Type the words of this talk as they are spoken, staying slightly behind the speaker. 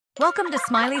Welcome to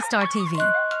Smiley Star TV.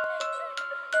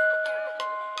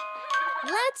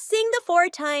 Let's sing the 4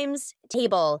 times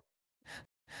table.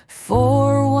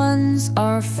 4 ones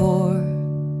are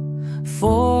 4,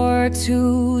 4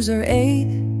 twos are 8,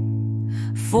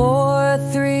 4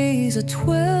 threes are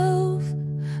 12.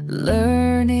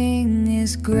 Learning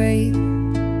is great.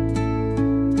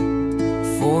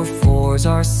 4 fours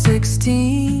are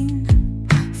 16,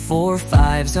 4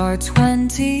 fives are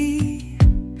 20,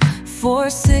 4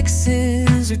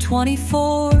 sixes are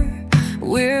 24.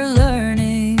 We're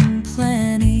learning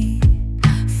plenty.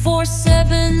 4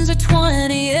 sevens are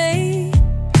 28,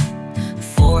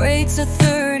 4 eights are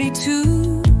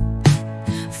 32,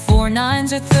 4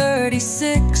 nines are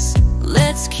 36.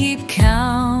 Let's keep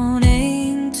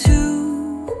counting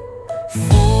too.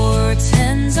 4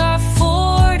 tens are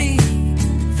 40.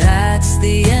 That's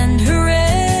the end,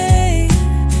 hooray!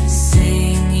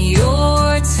 Sing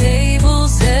your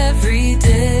tables every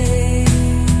day.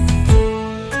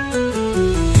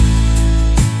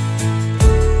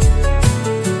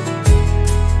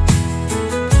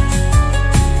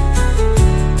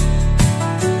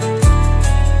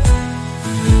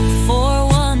 Four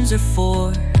ones are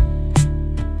 4,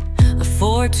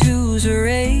 4 twos are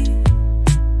 8,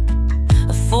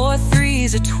 4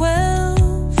 threes are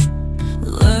 12.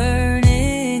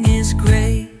 Learning is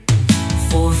great.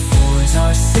 4 fours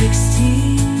are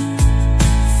 16,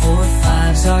 4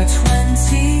 fives are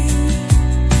 20,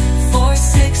 4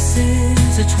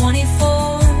 sixes are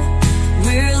 24.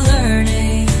 We're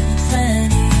learning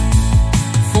plenty.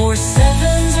 4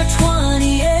 sevens are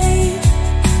 28,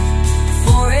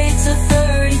 4 eights are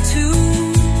 32,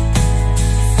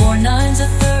 4 nines are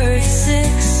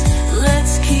 36.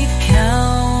 Let's keep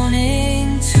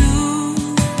counting too.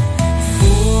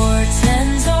 4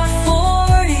 tens are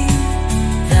 40.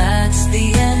 That's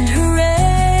the end,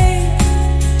 hooray!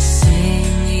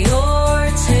 Sing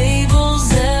your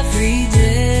tables every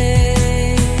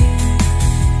day.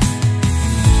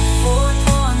 4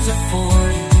 ones are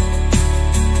 40,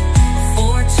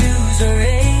 4 twos are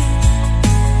 8,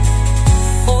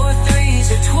 4 threes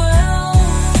are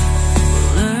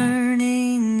 12.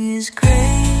 Learning is great.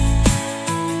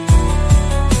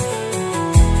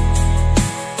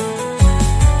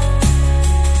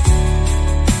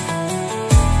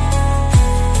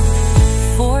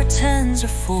 4 tens are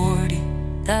 40,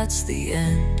 that's the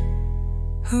end,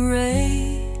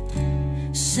 hooray!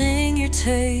 Sing your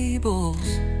tables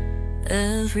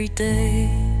every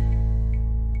day.